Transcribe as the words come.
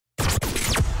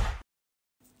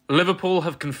Liverpool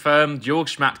have confirmed Jorg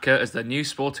Schmadtke as their new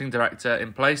sporting director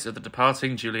in place of the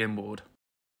departing Julian Ward.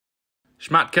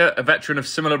 Schmadtke, a veteran of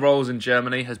similar roles in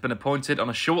Germany, has been appointed on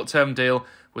a short-term deal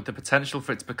with the potential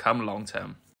for it to become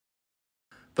long-term.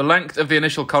 The length of the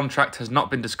initial contract has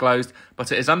not been disclosed,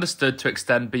 but it is understood to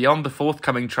extend beyond the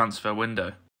forthcoming transfer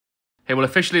window. He will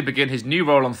officially begin his new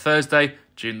role on Thursday,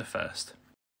 June the 1st.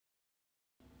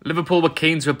 Liverpool were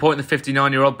keen to appoint the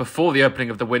 59-year-old before the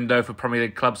opening of the window for Premier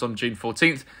League clubs on June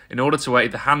 14th in order to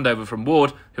aid the handover from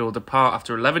Ward, who will depart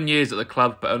after 11 years at the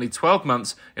club but only 12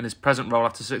 months in his present role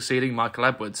after succeeding Michael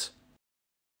Edwards.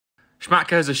 Schmadtke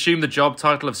has assumed the job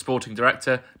title of sporting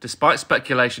director, despite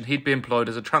speculation he'd be employed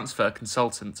as a transfer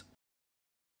consultant.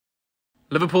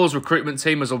 Liverpool's recruitment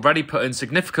team has already put in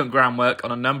significant groundwork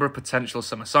on a number of potential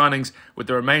summer signings, with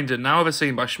the remainder now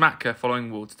overseen by Schmadtke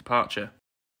following Ward's departure.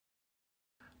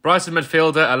 Brighton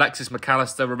midfielder Alexis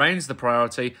McAllister remains the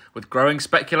priority, with growing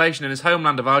speculation in his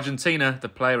homeland of Argentina. The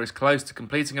player is close to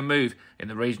completing a move in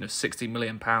the region of £60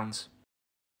 million.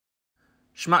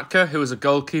 Schmadtke, who was a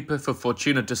goalkeeper for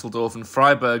Fortuna Düsseldorf and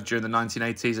Freiburg during the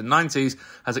 1980s and 90s,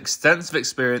 has extensive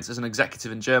experience as an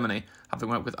executive in Germany, having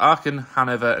worked with Aachen,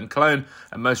 Hanover and Cologne,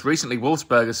 and most recently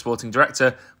Wolfsburg as sporting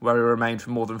director, where he remained for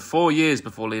more than 4 years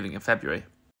before leaving in February.